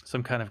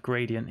some kind of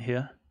gradient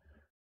here.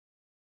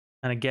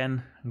 And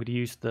again, I'm going to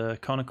use the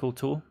conical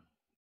tool.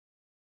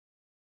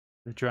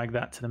 Drag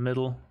that to the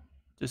middle,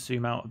 just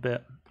zoom out a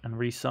bit and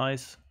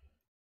resize.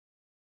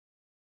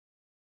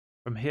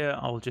 From here,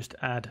 I'll just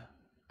add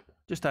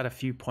a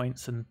few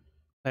points and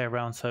play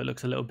around so it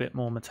looks a little bit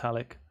more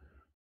metallic.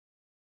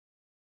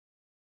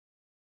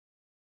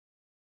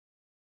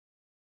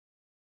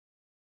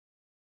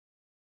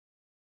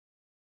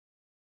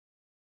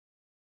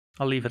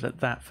 I'll leave it at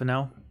that for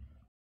now.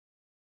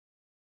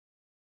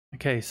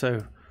 Okay,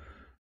 so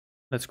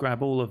let's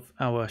grab all of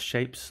our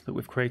shapes that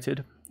we've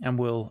created and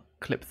we'll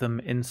clip them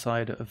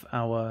inside of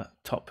our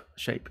top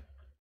shape,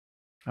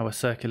 our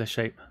circular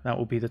shape. That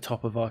will be the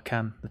top of our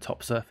can, the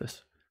top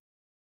surface.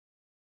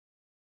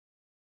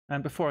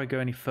 And before I go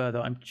any further,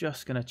 I'm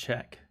just going to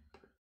check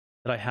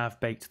that I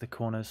have baked the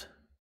corners,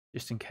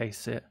 just in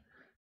case it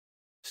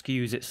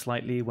skews it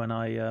slightly when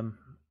I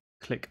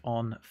click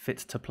on Fit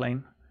to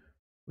Plane,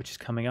 which is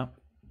coming up.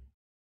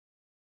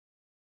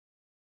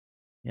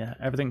 Yeah,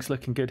 everything's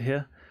looking good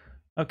here.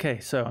 Okay,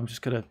 so I'm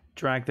just going to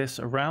drag this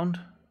around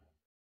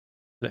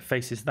so it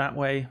faces that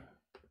way.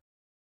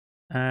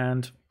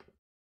 And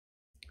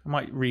I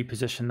might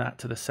reposition that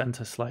to the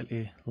center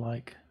slightly,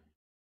 like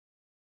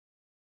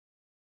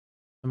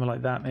something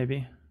like that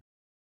maybe.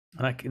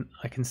 And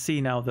I can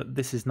see now that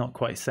this is not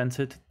quite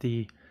centered,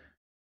 the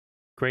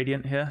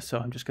gradient here. So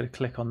I'm just going to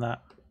click on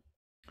that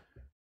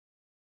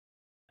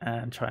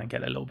and try and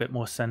get it a little bit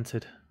more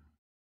centered.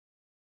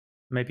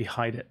 Maybe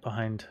hide it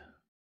behind.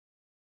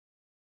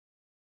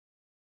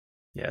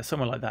 Yeah,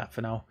 somewhere like that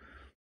for now.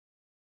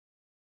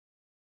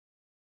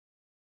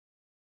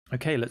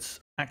 Okay,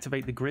 let's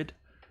activate the grid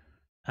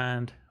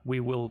and we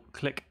will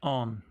click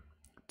on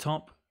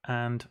top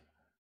and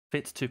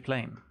fit to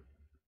plane.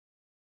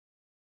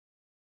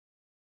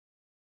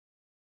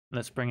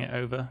 Let's bring it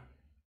over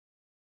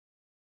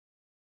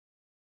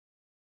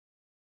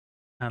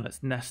and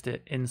let's nest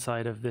it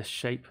inside of this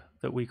shape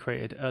that we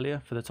created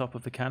earlier for the top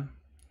of the can.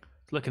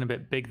 It's looking a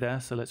bit big there,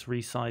 so let's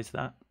resize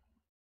that.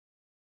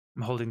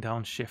 I'm holding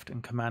down Shift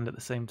and Command at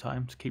the same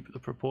time to keep the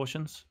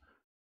proportions.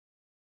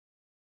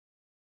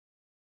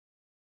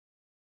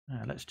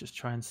 Let's just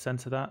try and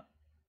center that.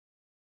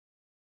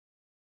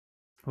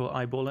 We'll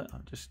eyeball it.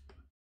 I'll just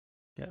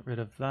get rid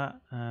of that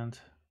and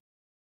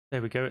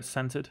there we go, it's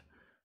centered.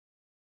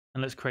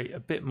 And let's create a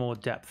bit more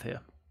depth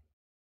here.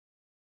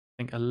 I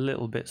think a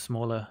little bit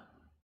smaller.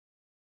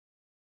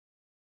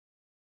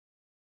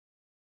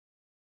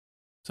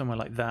 Somewhere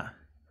like that.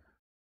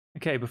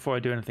 Okay, before I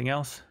do anything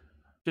else,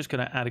 I'm just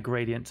going to add a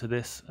gradient to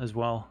this as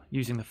well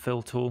using the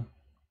fill tool.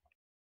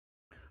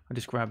 I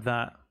just grab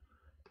that,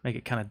 make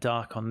it kind of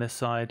dark on this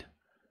side.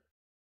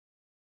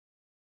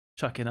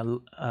 Chuck in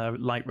a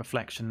light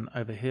reflection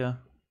over here.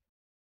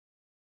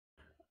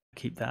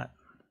 Keep that,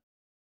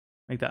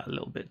 make that a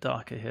little bit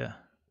darker here.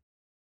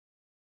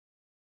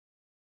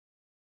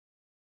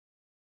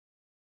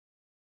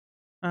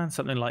 And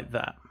something like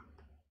that.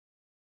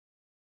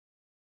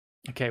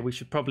 Okay, we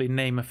should probably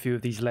name a few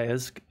of these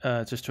layers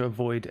just to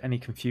avoid any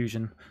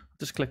confusion.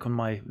 Just click on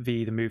my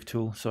V, the move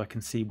tool, so I can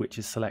see which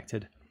is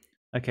selected.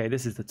 Okay,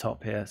 this is the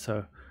top here,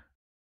 so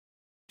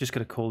just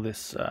going to call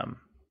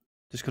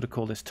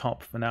this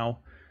top for now.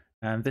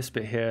 And this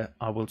bit here,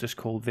 I will just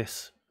call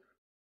this.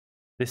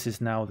 This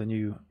is now the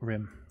new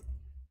rim.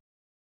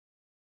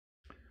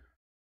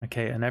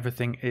 Okay, and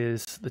everything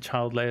is, the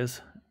child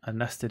layers are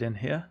nested in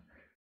here.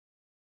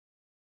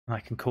 And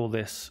I can call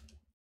this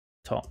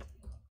top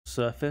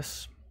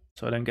surface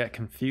so I don't get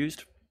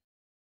confused.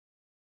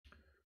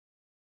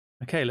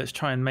 Okay, let's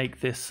try and make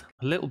this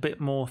a little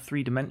bit more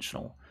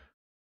three-dimensional.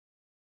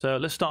 So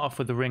let's start off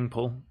with the ring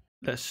pull.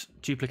 Let's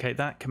duplicate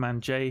that,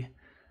 Command J,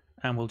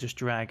 and we'll just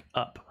drag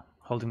up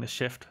holding the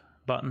Shift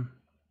button.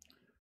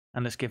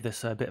 And let's give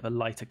this a bit of a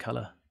lighter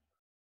color,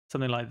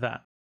 something like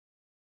that.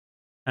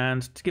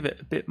 And to give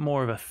it a bit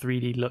more of a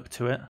 3D look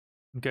to it,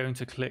 I'm going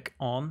to click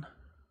on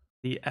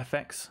the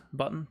FX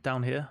button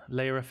down here,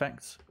 Layer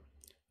Effects.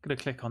 I'm going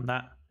to click on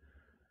that,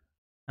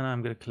 and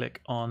I'm going to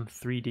click on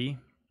 3D.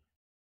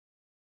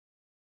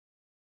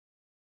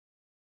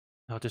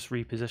 I'll just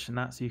reposition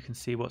that so you can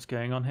see what's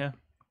going on here.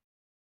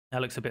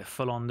 That looks a bit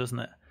full on, doesn't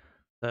it?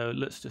 So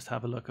let's just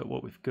have a look at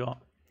what we've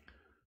got.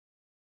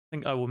 I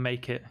think I will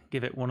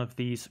give it one of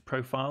these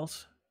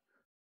profiles,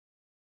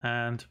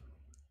 and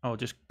I'll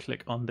just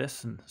click on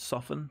this and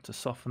soften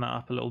that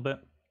up a little bit.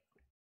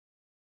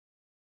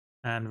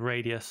 And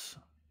radius,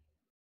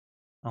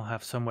 I'll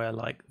have somewhere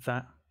like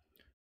that.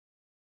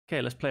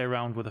 Okay, let's play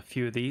around with a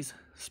few of these.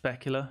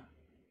 Specular,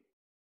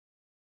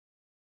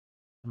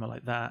 somewhere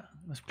like that.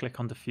 Let's click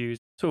on diffuse.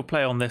 So we'll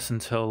play on this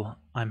until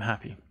I'm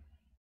happy.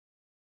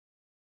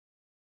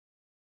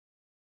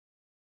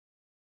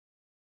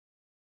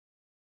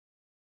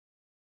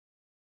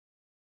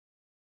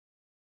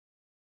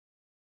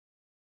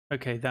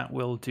 Okay, that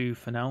will do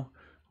for now.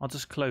 I'll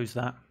just close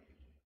that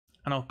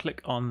and I'll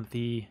click on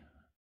the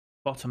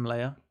bottom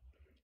layer,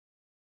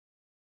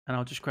 and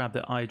I'll just grab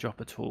the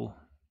eyedropper tool,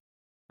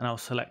 and I'll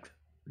select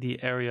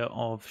the area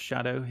of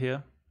shadow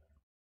here.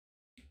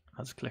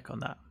 Let's click on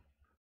that.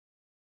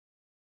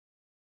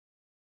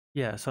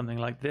 Yeah, something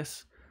like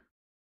this.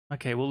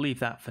 Okay, we'll leave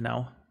that for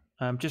now.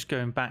 Just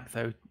going back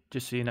though,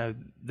 just so you know,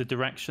 the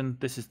direction,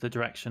 this is the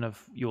direction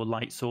of your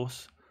light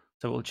source.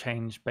 So it will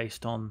change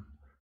based on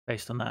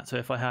that. So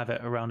if I have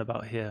it around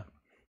about here,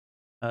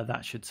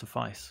 that should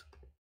suffice.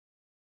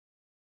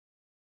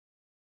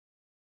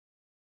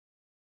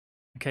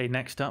 Okay,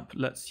 next up,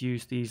 let's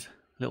use these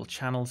little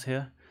channels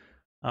here.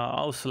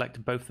 I'll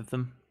select both of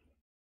them,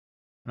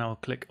 and I'll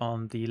click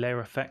on the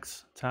Layer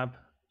Effects tab,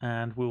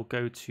 and we'll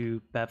go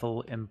to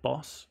Bevel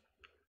Emboss.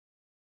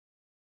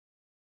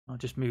 I'll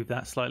just move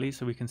that slightly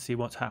so we can see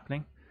what's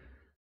happening.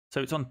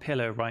 So it's on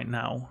pillar right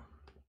now.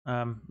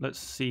 Let's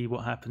see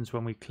what happens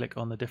when we click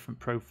on the different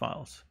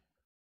profiles.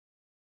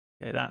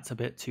 Okay, that's a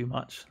bit too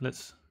much.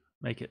 Let's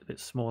make it a bit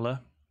smaller.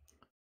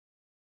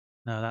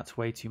 No, that's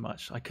way too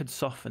much. I could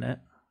soften it,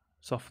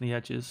 soften the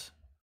edges,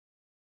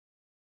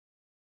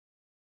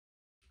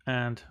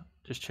 and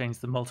just change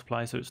the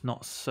multiply so it's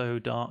not so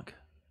dark.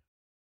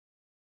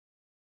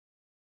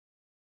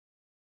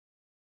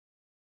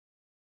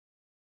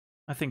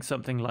 I think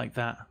something like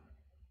that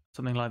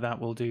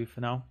will do for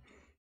now.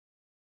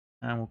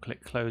 And we'll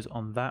click close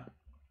on that.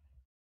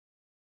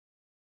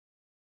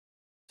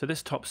 So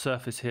this top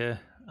surface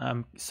here,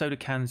 soda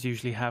cans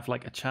usually have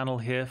like a channel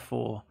here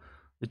for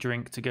the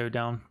drink to go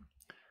down,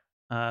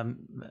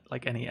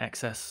 like any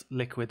excess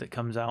liquid that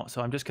comes out.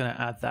 So I'm just going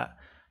to add that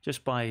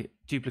just by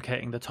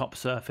duplicating the top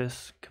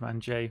surface,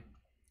 Command J,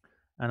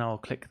 and I'll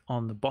click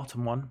on the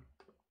bottom one,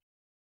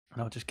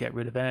 and I'll just get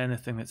rid of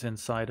anything that's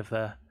inside of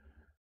there,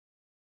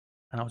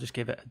 and I'll just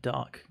give it a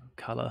dark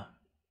color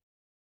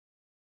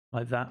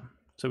like that.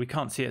 So we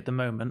can't see it at the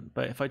moment,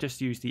 but if I just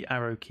use the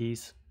arrow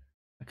keys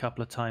a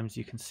couple of times,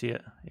 you can see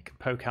it. It can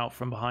poke out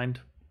from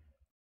behind.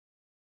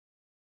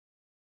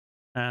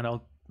 And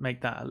I'll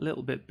make that a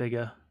little bit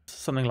bigger,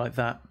 something like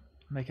that.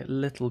 Make it a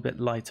little bit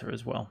lighter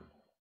as well.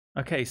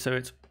 Okay, so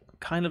it's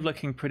kind of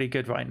looking pretty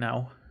good right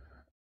now.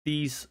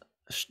 These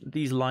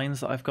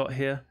lines that I've got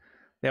here,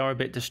 they are a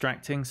bit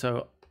distracting,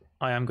 so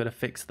I am going to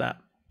fix that.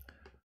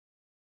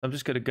 I'm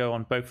just going to go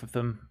on both of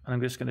them, and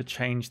I'm just going to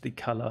change the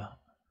color,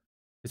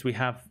 because we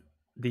have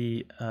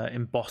the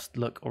embossed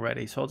look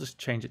already. So I'll just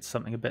change it to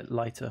something a bit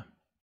lighter,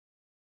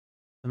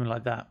 something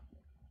like that,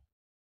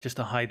 just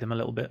to hide them a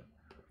little bit.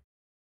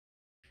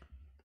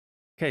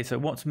 Okay, so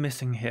what's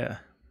missing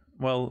here?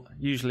 Well,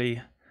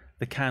 usually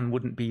the can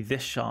wouldn't be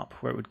this sharp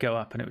where it would go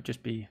up, and it would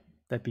just be,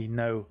 there'd be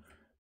no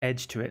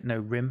edge to it, no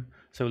rim.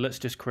 So let's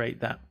just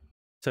create that.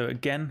 So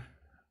again,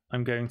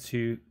 I'm going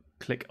to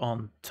click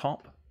on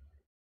top,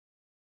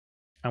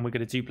 and we're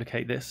going to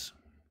duplicate this,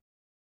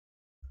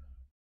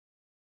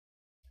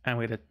 and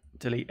we're going to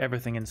delete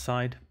everything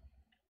inside.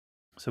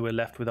 So we're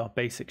left with our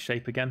basic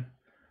shape again.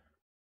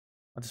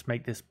 I'll just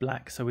make this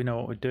black so we know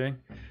what we're doing.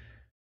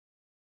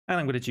 And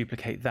I'm going to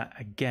duplicate that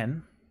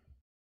again.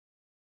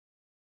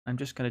 I'm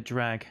just going to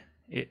drag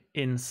it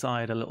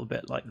inside a little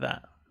bit like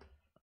that.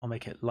 I'll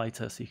make it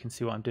lighter so you can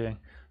see what I'm doing.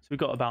 So we've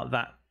got about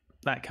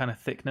that kind of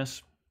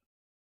thickness.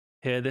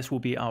 Here, this will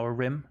be our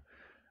rim.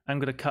 I'm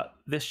going to cut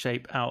this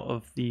shape out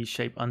of the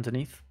shape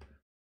underneath.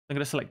 I'm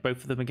going to select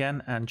both of them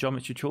again, and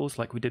geometry tools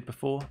like we did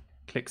before,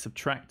 click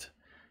subtract,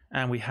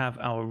 and we have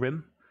our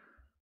rim.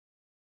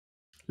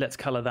 Let's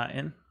color that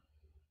in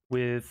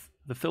with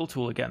the fill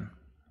tool again.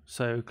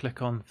 So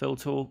click on fill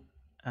tool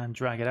and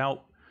drag it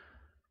out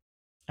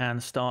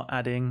and start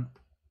adding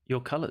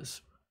your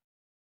colors.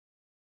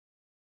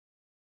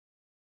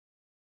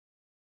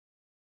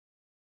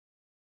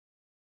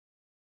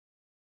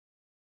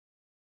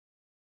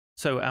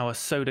 So our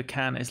soda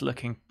can is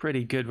looking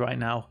pretty good right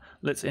now.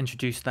 Let's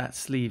introduce that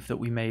sleeve that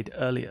we made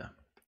earlier.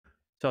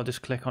 So I'll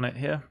just click on it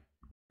here,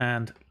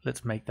 and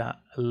let's make that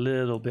a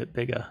little bit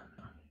bigger.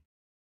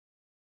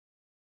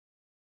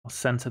 I'll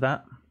center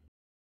that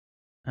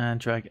and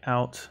drag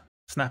out,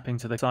 snapping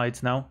to the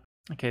sides now.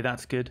 Okay,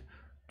 that's good.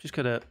 Just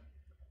gonna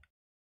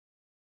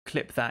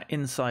clip that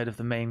inside of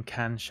the main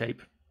can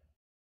shape.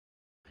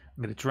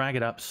 I'm gonna drag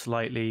it up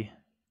slightly,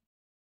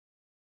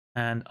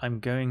 and I'm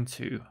going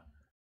to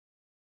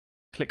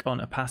click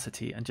on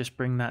opacity and just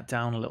bring that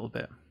down a little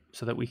bit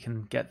so that we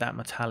can get that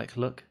metallic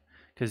look.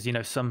 Because, you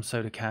know, some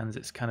soda cans,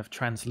 it's kind of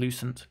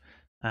translucent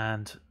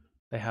and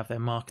they have their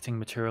marketing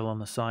material on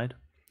the side.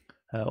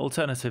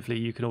 Alternatively,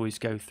 you could always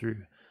go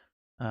through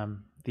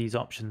these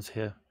options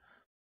here.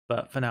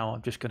 But for now,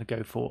 I'm just going to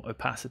go for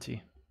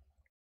opacity.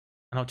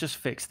 And I'll just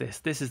fix this.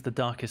 This is the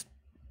darkest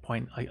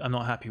point. I'm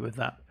not happy with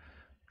that.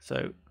 So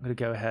I'm going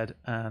to go ahead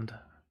and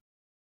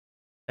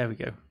there we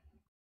go.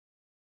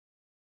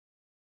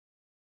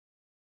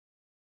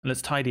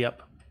 Let's tidy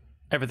up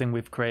everything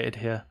we've created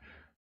here.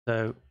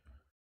 So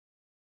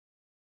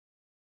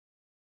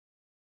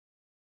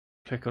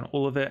click on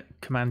all of it,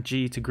 Command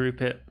G to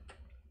group it,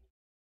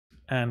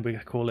 and we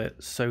call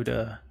it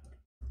soda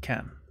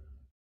can.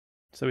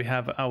 So we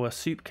have our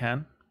soup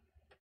can,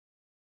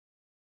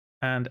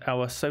 and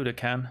our soda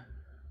can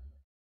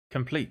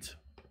complete.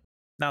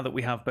 Now that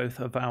we have both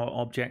of our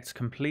objects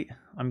complete,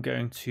 I'm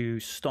going to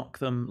stock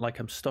them like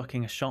I'm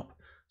stocking a shop.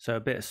 So a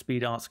bit of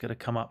speed art's going to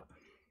come up.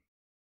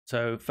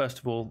 So first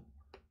of all,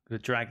 I'm going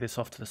to drag this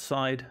off to the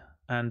side,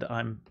 and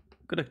I'm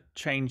going to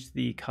change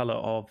the color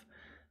of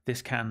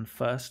this can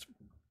first.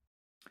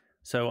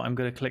 So I'm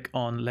going to click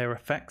on Layer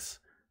Effects,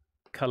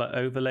 Color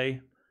Overlay.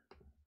 I'm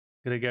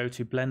going to go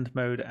to Blend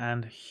Mode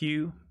and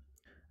Hue.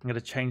 I'm going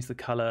to change the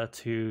color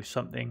to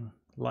something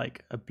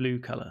like a blue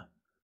color,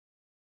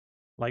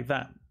 like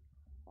that.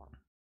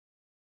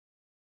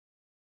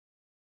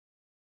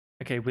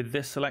 Okay, with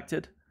this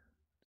selected,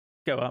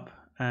 go up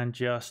and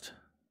just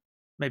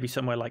maybe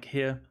somewhere like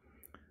here,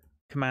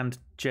 Command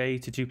J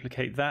to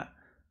duplicate that,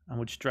 and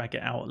we'll just drag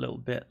it out a little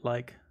bit,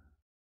 like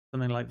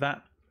something like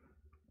that.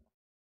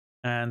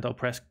 And I'll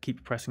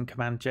keep pressing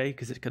Command J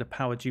because it's going to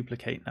power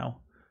duplicate now.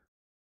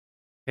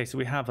 Okay, so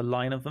we have a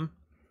line of them.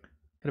 I'm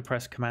going to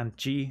press Command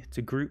G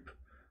to group.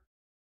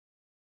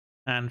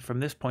 And from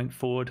this point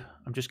forward,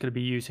 I'm just going to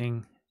be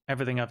using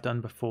everything I've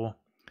done before.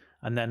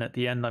 And then at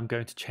the end, I'm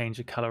going to change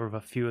the color of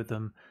a few of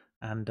them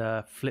and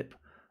flip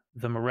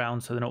them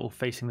around so they're not all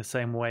facing the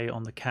same way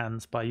on the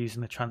cans by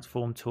using the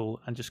transform tool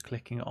and just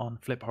clicking on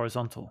flip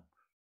horizontal.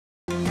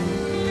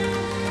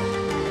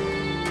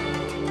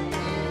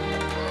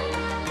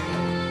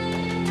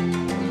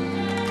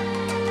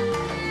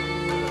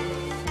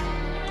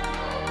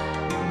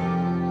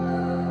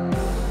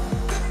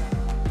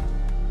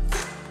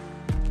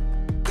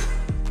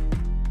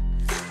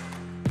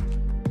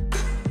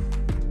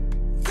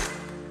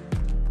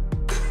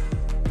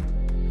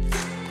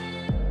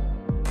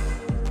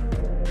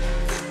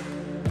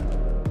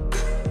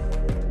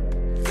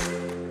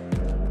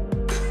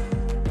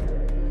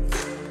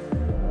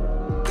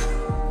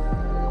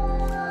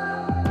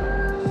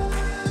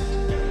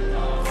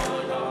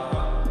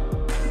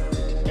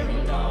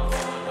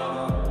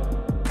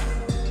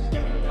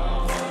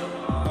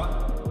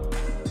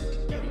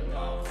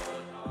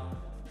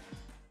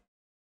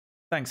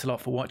 Thanks a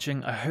lot for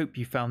watching. I hope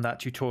you found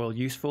that tutorial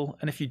useful,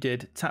 and if you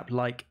did, tap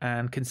like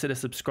and consider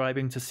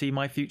subscribing to see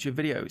my future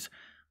videos.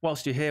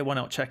 Whilst you're here, why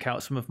not check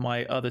out some of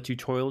my other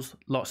tutorials?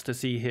 Lots to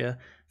see here.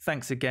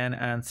 Thanks again,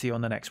 and see you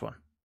on the next one.